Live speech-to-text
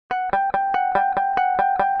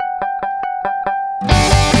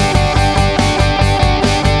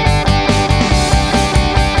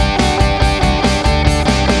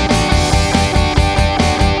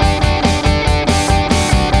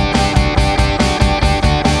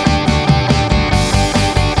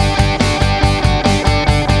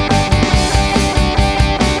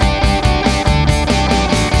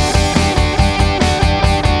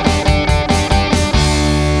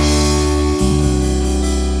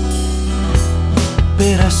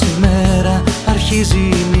Αρχίζει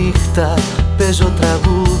η νύχτα, παίζω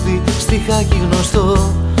τραγούδι, στιχάκι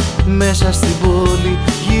γνωστό. Μέσα στην πόλη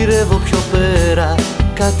γυρεύω πιο πέρα,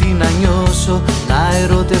 κάτι να νιώσω, να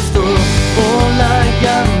ερωτευτώ. Όλα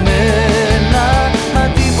για μένα, μα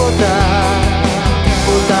τίποτα,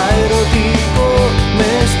 τίποτα ερωτικό.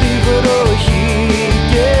 Μες στη βροχή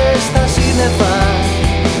και στα σύννεφα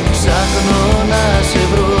ψάχνω να σε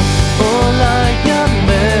βρω. Όλα για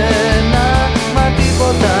μένα, μα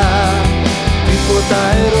τίποτα, τίποτα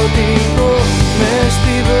ερωτικό. Μες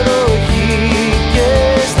στη βροχή και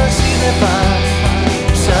στα σύννεφα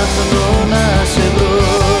ψάχνω να σε βρω.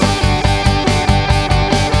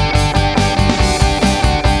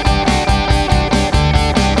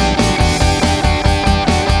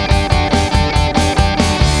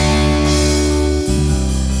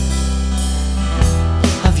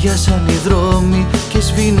 Αδειάσαν οι δρόμοι και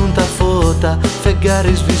σβήνουν τα φώτα.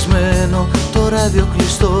 Φεγγάρι σβησμένο, το ράδιο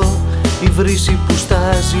κλειστό. Η βρύση που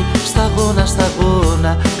στάζει σταγόνα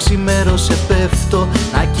σταγόνα. Ξημέρωσε, πέφτω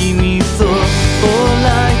να κοιμηθώ.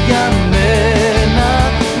 Όλα για μένα,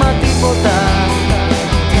 μα τίποτα,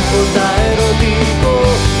 τίποτα ερωτικό.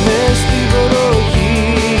 Μες στη βροχή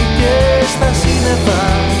και στα σύννεφα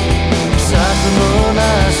ψάχνω να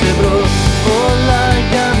σε βρω. Όλα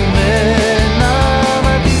για μένα,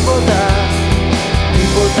 μα τίποτα,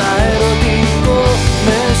 τίποτα ερωτικό.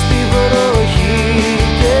 Μες στη βροχή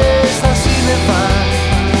και στα σύννεφα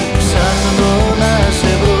ψάχνω να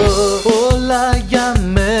σε βρω. Όλα για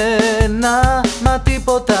μένα, μα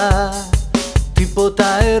τίποτα, τίποτα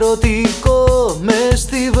ερωτικό. Μες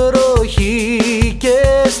στη βροχή και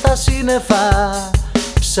στα σύννεφα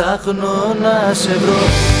ψάχνω να σε βρω.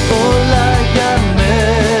 Όλα για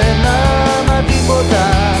μένα.